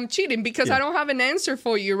 I'm cheating because I don't have an answer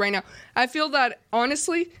for you right now. I feel that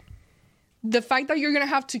honestly, the fact that you're gonna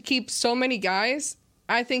have to keep so many guys,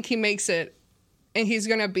 I think he makes it, and he's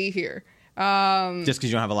gonna be here. Just because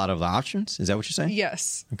you don't have a lot of options? Is that what you're saying?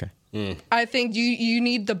 Yes. Okay. I think you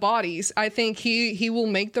need the bodies. I think he will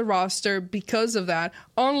make the roster because of that,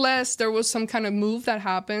 unless there was some kind of move that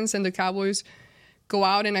happens and the Cowboys go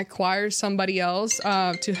out and acquire somebody else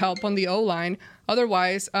to help on the O-line.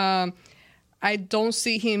 Otherwise, I don't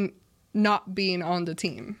see him not being on the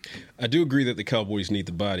team. I do agree that the Cowboys need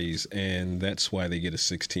the bodies, and that's why they get a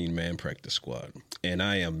 16-man practice squad. And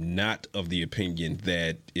I am not of the opinion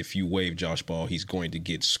that if you waive Josh Ball, he's going to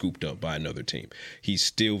get scooped up by another team. He's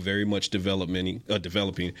still very much developing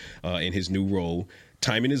in his new role.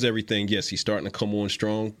 Timing is everything. Yes, he's starting to come on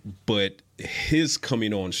strong, but his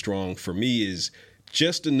coming on strong for me is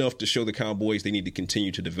just enough to show the Cowboys they need to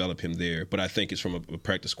continue to develop him there. But I think it's from a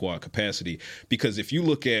practice squad capacity, because if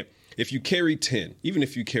you carry 10, even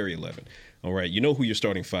if you carry 11, all right, you know who your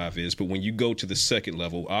starting 5 is, but when you go to the second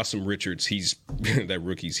level, Awesome Richards, he's that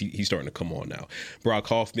rookie's he's starting to come on now. Brock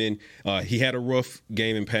Hoffman, he had a rough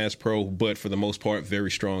game in pass pro, but for the most part, very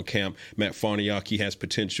strong camp. Matt Farniok, he has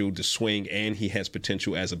potential to swing, and he has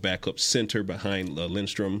potential as a backup center behind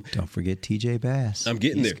Lindstrom. Don't forget TJ Bass. I'm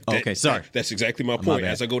getting there. Okay, sorry. That's exactly my point.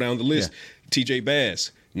 As I go down the list, TJ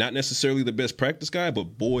Bass, not necessarily the best practice guy,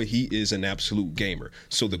 but boy, he is an absolute gamer.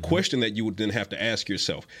 So the question that you would then have to ask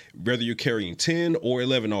yourself, whether you're carrying 10 or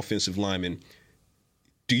 11 offensive linemen,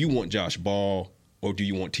 do you want Josh Ball or do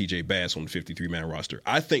you want TJ Bass on the 53-man roster?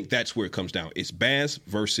 I think that's where it comes down. It's Bass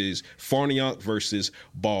versus Farniok versus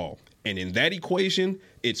Ball. And in that equation,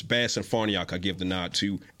 it's Bass and Farniok I give the nod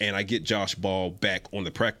to, and I get Josh Ball back on the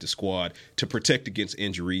practice squad to protect against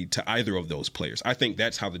injury to either of those players. I think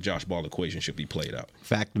that's how the Josh Ball equation should be played out.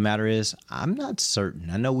 Fact of the matter is, I'm not certain.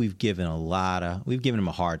 I know we've given him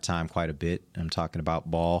a hard time quite a bit. I'm talking about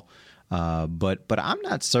Ball, but I'm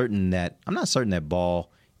not certain that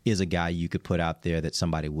Ball is a guy you could put out there that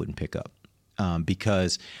somebody wouldn't pick up.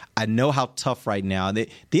 Because I know how tough right now.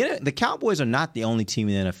 The Cowboys are not the only team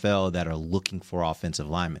in the NFL that are looking for offensive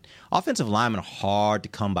linemen. Offensive linemen are hard to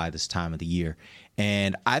come by this time of the year.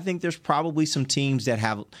 And I think there's probably some teams there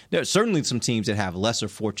are certainly some teams that have lesser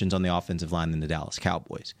fortunes on the offensive line than the Dallas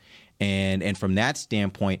Cowboys. And from that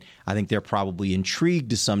standpoint, I think they're probably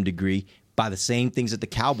intrigued to some degree, by the same things that the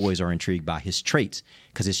Cowboys are intrigued by, his traits.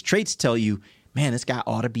 Because his traits tell you, man, this guy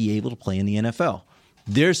ought to be able to play in the NFL.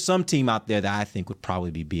 There's some team out there that I think would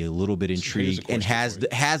probably be a little bit intrigued and has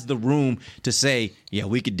the room to say, yeah,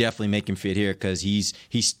 we could definitely make him fit here because he's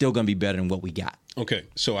still going to be better than what we got. Okay,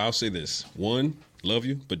 so I'll say this. One, love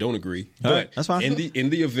you, but don't agree. All right, that's fine. In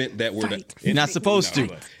the event that were to, you're not supposed to.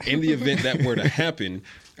 In the event that were to happen,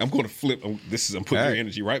 I'm going to flip. I'm putting your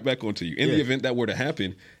energy right back onto you. In the event that were to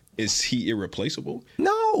happen, is he irreplaceable?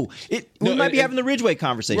 No. We might be having the Ridgeway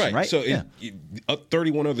conversation, right? So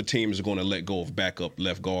 31 other teams are going to let go of backup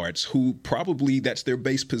left guards who probably that's their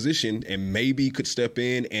base position and maybe could step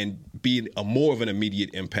in and be more of an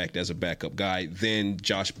immediate impact as a backup guy than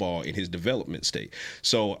Josh Ball in his development state.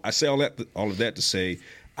 So I say all of that to say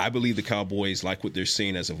I believe the Cowboys like what they're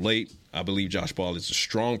seeing as of late. I believe Josh Ball is a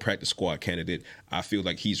strong practice squad candidate. I feel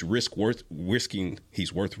like he's worth risking to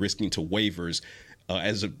waivers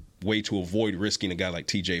as a way to avoid risking a guy like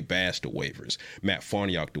TJ Bass to waivers, Matt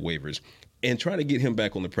Farniok to waivers, and trying to get him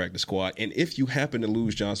back on the practice squad. And if you happen to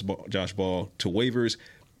lose Josh Ball to waivers,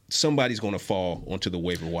 somebody's going to fall onto the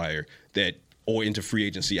waiver wire or into free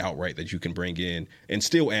agency outright that you can bring in and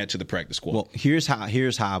still add to the practice squad. Well, here's how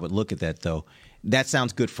I would look at that though. That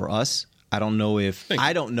sounds good for us. I don't know if the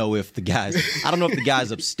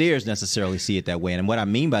guys upstairs necessarily see it that way. And what I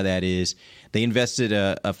mean by that is they invested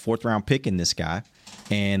a fourth round pick in this guy.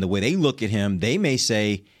 And the way they look at him, they may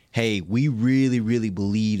say, hey, we really, really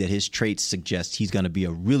believe that his traits suggest he's going to be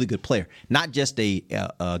a really good player. Not just a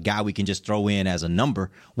guy we can just throw in as a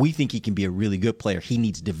number. We think he can be a really good player. He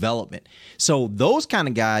needs development. So those kind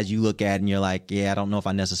of guys you look at and you're like, yeah, I don't know if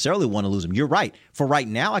I necessarily want to lose him. You're right. For right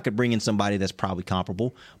now, I could bring in somebody that's probably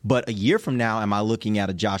comparable. But a year from now, am I looking at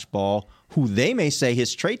a Josh Ball who they may say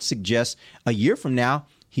his traits suggest a year from now,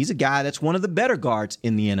 he's a guy that's one of the better guards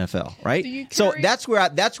in the NFL, right? So that's where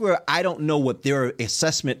I don't know what their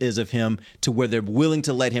assessment is of him to where they're willing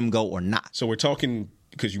to let him go or not. So we're talking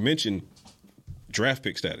because you mentioned draft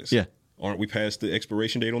pick status. Yeah. Aren't we past the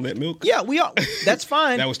expiration date on that milk? Yeah, we are. That's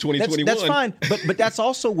fine. That was 2021. That's fine. But that's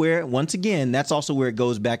also where, once again, it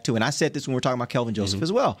goes back to, and I said this when we were talking about Kelvin Joseph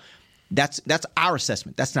as well. That's our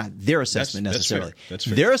assessment. That's not their assessment necessarily. That's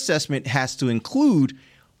fair. Their assessment has to include.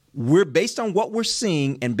 We're based on what we're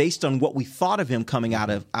seeing and based on what we thought of him coming out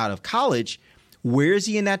of college. Where is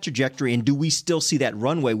he in that trajectory, and do we still see that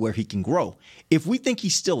runway where he can grow? If we think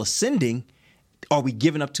he's still ascending, are we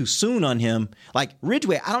giving up too soon on him? Like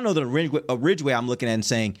Ridgeway, I don't know that a Ridgeway I'm looking at and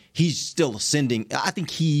saying he's still ascending. I think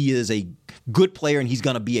he is a good player and he's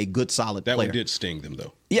going to be a good, solid player. That one did sting them,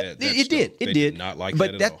 though. Yeah, it did. It did. Not like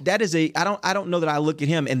but that at all. That is I don't know that I look at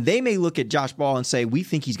him, and they may look at Josh Ball and say we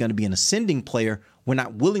think he's going to be an ascending player. We're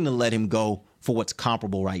not willing to let him go for what's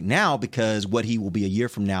comparable right now because what he will be a year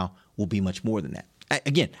from now will be much more than that.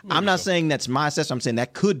 Again, I'm not saying that's my assessment. I'm saying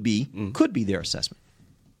that could be their assessment.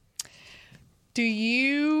 Do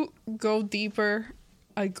you go deeper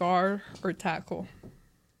at guard or tackle?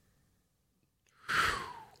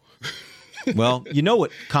 Well, you know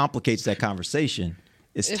what complicates that conversation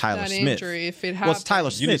is Tyler Smith. Injury, if it happens. Well, it's Tyler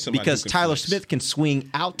Smith because Tyler Smith can swing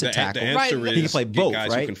out to tackle. The answer is he can play both, guys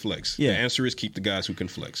right? who can flex. Yeah. The answer is keep the guys who can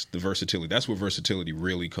flex. The versatility. That's where versatility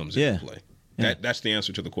really comes into play. That's the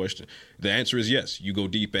answer to the question. The answer is yes. You go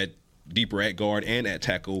deeper at guard and at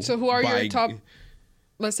tackle. So who are your top,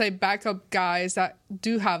 let's say, backup guys that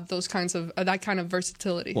do have those kinds of that kind of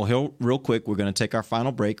versatility? Well, real quick, we're going to take our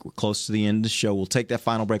final break. We're close to the end of the show. We'll take that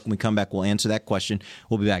final break. When we come back, we'll answer that question.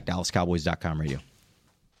 We'll be back. DallasCowboys.com radio.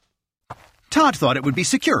 Todd thought it would be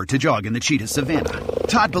secure to jog in the cheetah savanna.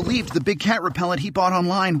 Todd believed the big cat repellent he bought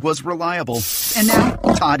online was reliable. And now,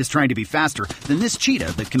 Todd is trying to be faster than this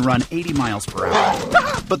cheetah that can run 80 miles per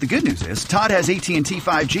hour. But the good news is, Todd has AT&T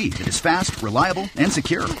 5G that is fast, reliable, and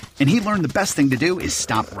secure. And he learned the best thing to do is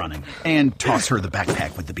stop running and toss her the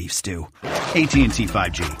backpack with the beef stew. AT&T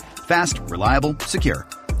 5G. Fast, reliable, secure.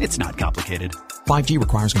 It's not complicated. 5G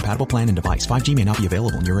requires compatible plan and device. 5G may not be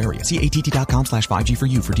available in your area. See att.com/5G for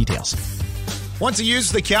you for details. Want to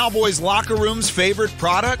use the Cowboys locker room's favorite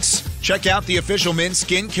products? Check out the official men's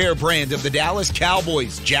skincare brand of the Dallas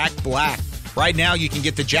Cowboys, Jack Black. Right now, you can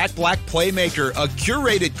get the Jack Black Playmaker, a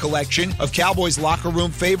curated collection of Cowboys locker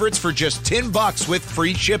room favorites for just $10 with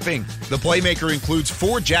free shipping. The Playmaker includes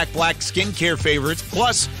 4 Jack Black skincare favorites,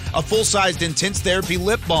 plus a full-sized Intense Therapy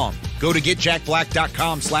lip balm. Go to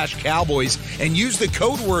getjackblack.com/Cowboys and use the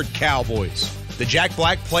code word Cowboys. The Jack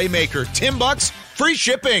Black Playmaker, $10, free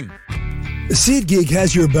shipping. SeatGeek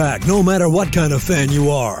has your back no matter what kind of fan you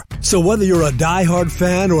are. So whether you're a diehard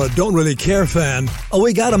fan or a don't really care fan, a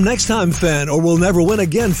we got 'em next time fan or we'll never win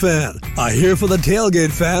again fan, a here for the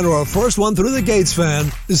tailgate fan or a first one through the gates fan,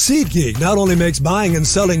 SeatGeek not only makes buying and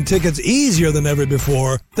selling tickets easier than ever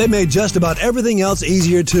before, they made just about everything else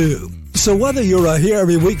easier too. So whether you're a here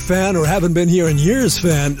every week fan or haven't been here in years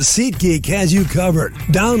fan, SeatGeek has you covered.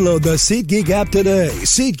 Download the SeatGeek app today.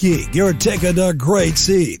 SeatGeek, your ticket to great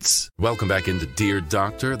seats. Welcome back into Dear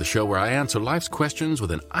Doctor, the show where I answer life's questions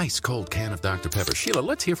with an ice-cold can of Dr. Pepper. Sheila,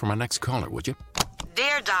 let's hear from our next caller, would you?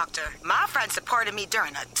 Dear Doctor, my friend supported me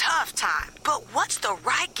during a tough time, but what's the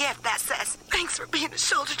right gift that says, thanks for being a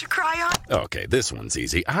shoulder to cry on? Okay, this one's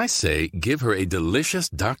easy. I say give her a delicious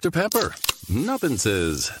Dr. Pepper. Nothing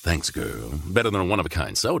says, thanks, girl, better than a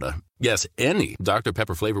one-of-a-kind soda. Yes, any Dr.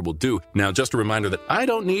 Pepper flavor will do. Now, just a reminder that I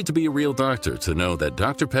don't need to be a real doctor to know that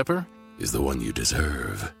Dr. Pepper is the one you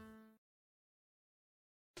deserve.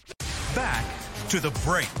 Back to the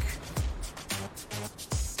break.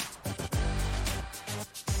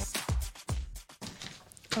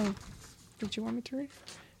 Oh, did you want me to read?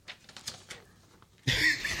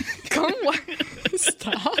 Come on.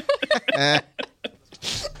 Stop.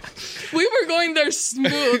 We were going there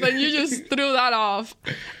smooth, and you just threw that off.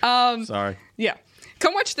 Sorry. Yeah.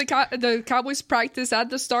 Come watch the Cowboys practice at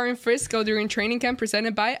the Star in Frisco during training camp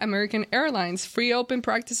presented by American Airlines. Free open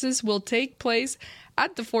practices will take place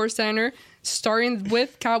at the Ford Center, starting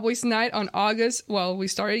with Cowboys Night on August. Well, we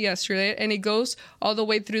started yesterday, and it goes all the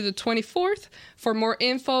way through the 24th. For more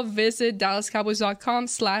info, visit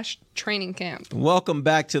DallasCowboys.com/training camp. Welcome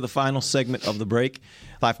back to the final segment of the break.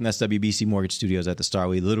 Live from SWBC Mortgage Studios at the Star.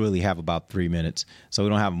 We literally have about 3 minutes, so we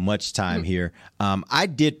don't have much time here. I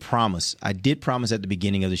did promise at the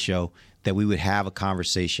beginning of the show that we would have a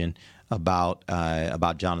conversation about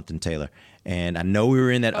Jonathan Taylor. And I know we were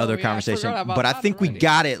in that other conversation, but I think we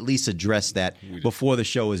got to at least address that before the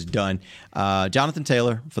show is done. Jonathan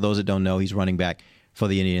Taylor, for those that don't know, he's running back for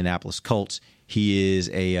the Indianapolis Colts. He is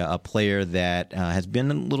a player that has been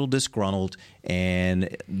a little disgruntled,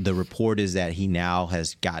 and the report is that he now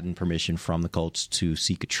has gotten permission from the Colts to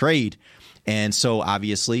seek a trade. And so,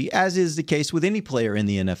 obviously, as is the case with any player in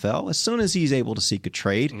the NFL, as soon as he's able to seek a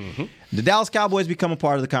trade, the Dallas Cowboys become a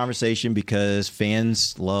part of the conversation because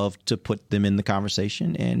fans love to put them in the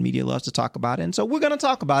conversation and media loves to talk about it. And so we're going to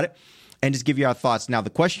talk about it and just give you our thoughts. Now, the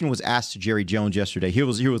question was asked to Jerry Jones yesterday. Here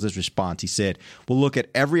was his response. He said, "We'll look at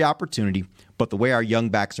every opportunity, but the way our young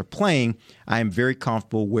backs are playing, I am very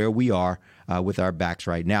comfortable where we are with our backs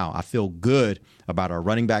right now. I feel good about our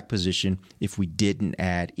running back position if we didn't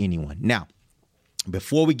add anyone." Now,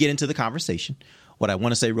 before we get into the conversation, what I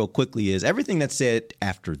want to say real quickly is everything that's said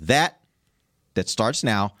after that starts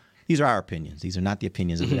now, these are our opinions. These are not the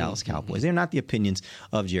opinions of the Dallas Cowboys. They're not the opinions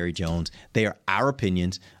of Jerry Jones. They are our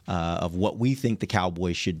opinions of what we think the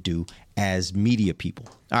Cowboys should do as media people.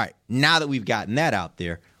 All right, now that we've gotten that out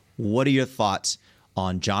there, what are your thoughts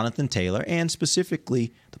on Jonathan Taylor and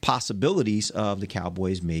specifically the possibilities of the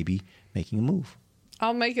Cowboys maybe making a move?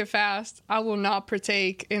 I'll make it fast. I will not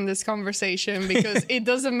partake in this conversation because it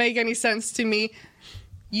doesn't make any sense to me.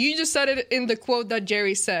 You just said it in the quote that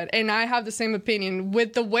Jerry said, and I have the same opinion.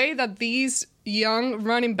 With the way that these young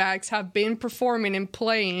running backs have been performing and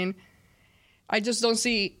playing, I just don't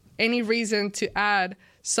see any reason to add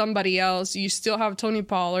somebody else. You still have Tony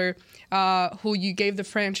Pollard, who you gave the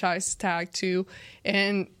franchise tag to,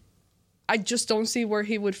 and I just don't see where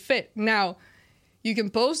he would fit. Now, you can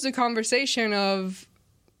pose the conversation of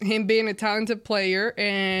him being a talented player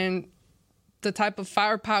and the type of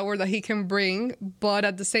firepower that he can bring, but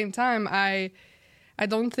at the same time, I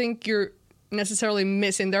don't think you're necessarily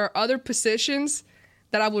missing. There are other positions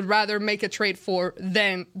that I would rather make a trade for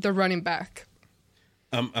than the running back.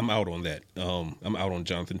 I'm out on that. I'm out on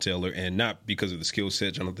Jonathan Taylor, and not because of the skill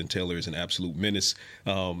set. Jonathan Taylor is an absolute menace.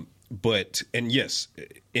 But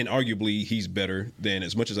arguably he's better than,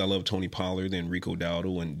 as much as I love Tony Pollard and Rico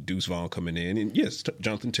Dowdle and Deuce Vaughn coming in. And yes,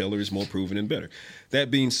 Jonathan Taylor is more proven and better.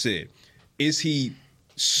 That being said, is he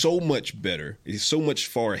so much better? He's so much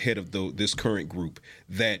far ahead of this current group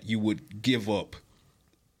that you would give up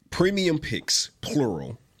premium picks,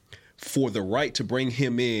 plural, for the right to bring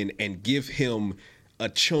him in and give him a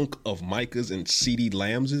chunk of Micah's and CeeDee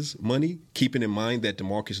Lamb's money, keeping in mind that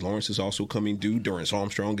DeMarcus Lawrence is also coming due. Dorrance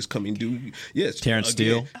Armstrong is coming due. Yes. Terrence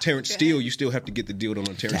Steele, you still have to get the deal done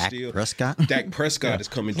on Terrence Steele. Dak Prescott is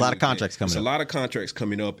coming due. A lot of contracts coming up. There's a lot of contracts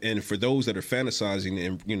coming up. And for those that are fantasizing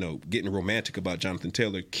and, getting romantic about Jonathan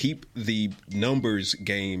Taylor, keep the numbers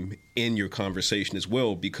game in your conversation as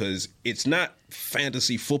well, because it's not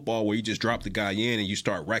fantasy football where you just drop the guy in and you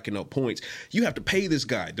start racking up points. You have to pay this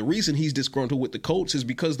guy. The reason he's disgruntled with the Colts is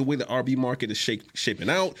because the way the RB market is shaping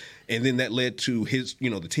out, and then that led to his,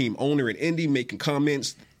 the team owner in Indy making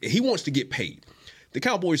comments. He wants to get paid. The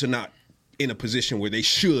Cowboys are not in a position where they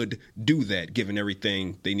should do that, given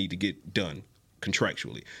everything they need to get done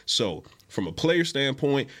contractually. So from a player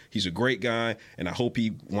standpoint, he's a great guy, and I hope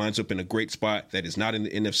he winds up in a great spot that is not in the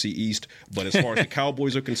NFC East. But as far as the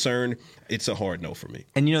Cowboys are concerned, it's a hard no for me.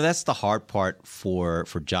 And, that's the hard part for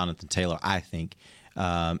Jonathan Taylor, I think,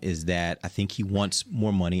 is that I think he wants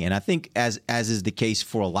more money. And I think as is the case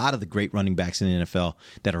for a lot of the great running backs in the NFL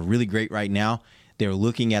that are really great right now, they're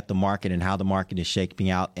looking at the market and how the market is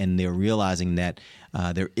shaping out, and they're realizing that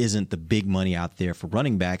there isn't the big money out there for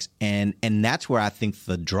running backs, and that's where I think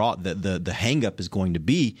the hang up is going to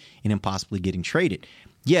be in him possibly getting traded.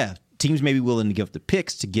 Yeah, teams may be willing to give up the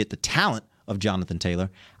picks to get the talent of Jonathan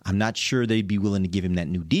Taylor. I'm not sure they'd be willing to give him that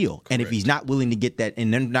new deal. Correct. And if he's not willing to get that,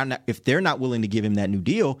 and if they're not willing to give him that new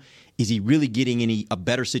deal, is he really getting a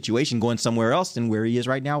better situation going somewhere else than where he is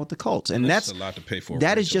right now with the Colts? And that's a lot to pay for.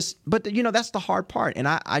 That is just, but that's the hard part. And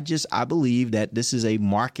I believe that this is a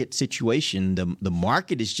market situation. The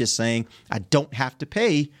market is just saying, I don't have to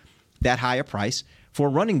pay that higher price for a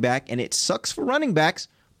running back, and it sucks for running backs,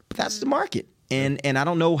 but that's the market. And I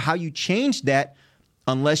don't know how you change that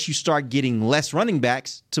unless you start getting less running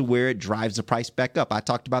backs to where it drives the price back up. I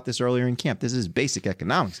talked about this earlier in camp. This is basic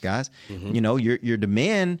economics, guys. Mm-hmm. Your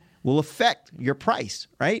demand will affect your price,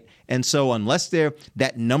 right? And so unless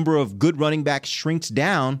that number of good running backs shrinks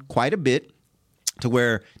down quite a bit to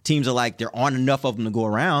where teams are like, there aren't enough of them to go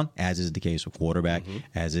around, as is the case with quarterback,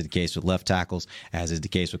 as is the case with left tackles, as is the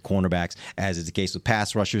case with cornerbacks, as is the case with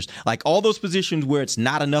pass rushers, like all those positions where it's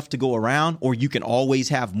not enough to go around or you can always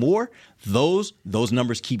have more, those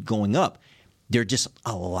numbers keep going up. There are just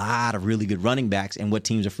a lot of really good running backs, and what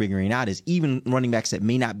teams are figuring out is even running backs that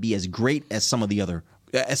may not be as great as some of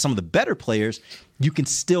the better players, you can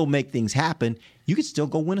still make things happen. You can still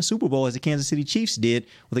go win a Super Bowl as the Kansas City Chiefs did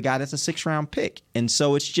with a guy that's a 6th-round pick. And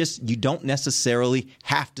so it's just, you don't necessarily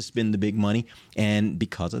have to spend the big money. And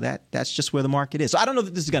because of that, that's just where the market is. So I don't know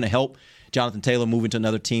that this is going to help Jonathan Taylor move into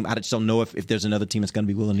another team. I just don't know if there's another team that's going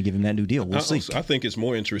to be willing to give him that new deal. We'll see. I think it's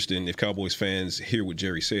more interesting if Cowboys fans hear what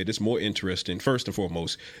Jerry said. It's more interesting, first and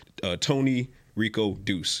foremost, Tony, Rico,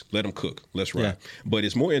 Deuce, let them cook. Let's ride. Yeah. But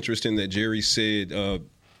it's more interesting that Jerry said,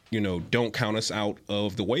 don't count us out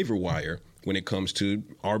of the waiver wire when it comes to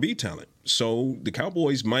RB talent. So the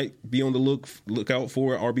Cowboys might be on the lookout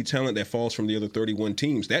for RB talent that falls from the other 31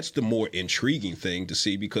 teams. That's the more intriguing thing to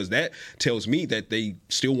see, because that tells me that they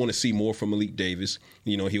still want to see more from Malik Davis.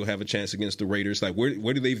 He'll have a chance against the Raiders. Like, where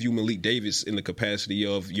do they view Malik Davis in the capacity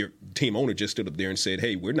of your team owner just stood up there and said,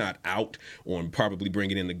 hey, we're not out on probably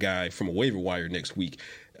bringing in the guy from a waiver wire next week.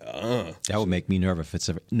 That would make me nervous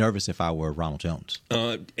if I were Ronald Jones. That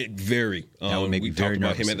would make me very nervous. We talked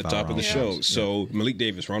about him at the top of the show. So Malik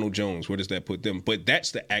Davis, Ronald Jones, where does that put them? But that's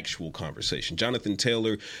the actual conversation. Jonathan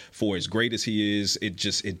Taylor, for as great as he is,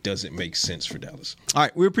 it doesn't make sense for Dallas. All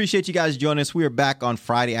right, we appreciate you guys joining us. We are back on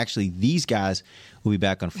Friday. Actually, these guys will be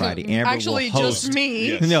back on Friday. Amber will host. Just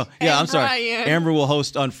me. Yes. No, yeah, I'm sorry. Brian. Amber will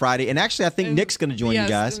host on Friday, and actually, I think Nick's going to join you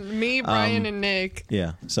guys. Me, Brian, and Nick.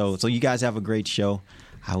 Yeah. So you guys have a great show.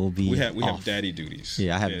 I will be. We have daddy duties.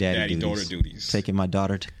 Yeah, I have daddy daughter duties. Taking my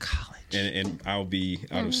daughter to college, and I'll be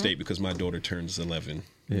out of state because my daughter turns 11.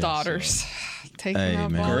 Yeah, daughters, taking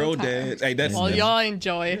up all girl the time. dads. Hey, that's y'all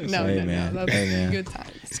enjoy it. No, that's good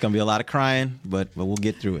times. It's gonna be a lot of crying, but we'll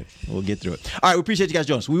get through it. All right, we appreciate you guys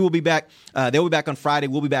joining us. We will be back. They'll be back on Friday.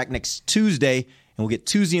 We'll be back next Tuesday. And we'll get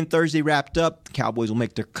Tuesday and Thursday wrapped up. The Cowboys will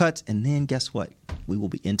make their cuts. And then guess what? We will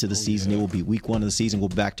be into the season. It will be week 1 of the season. We'll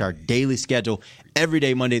be back to our daily schedule every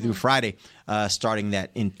day, Monday through Friday, starting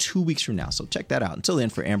that in 2 weeks from now. So check that out. Until then,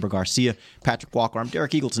 for Amber Garcia, Patrick Walker, I'm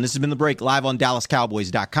Derek Eagleton. This has been The Break, live on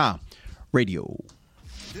DallasCowboys.com radio.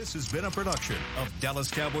 This has been a production of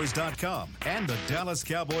DallasCowboys.com and the Dallas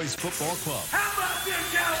Cowboys Football Club. How about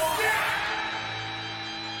this, Cowboys?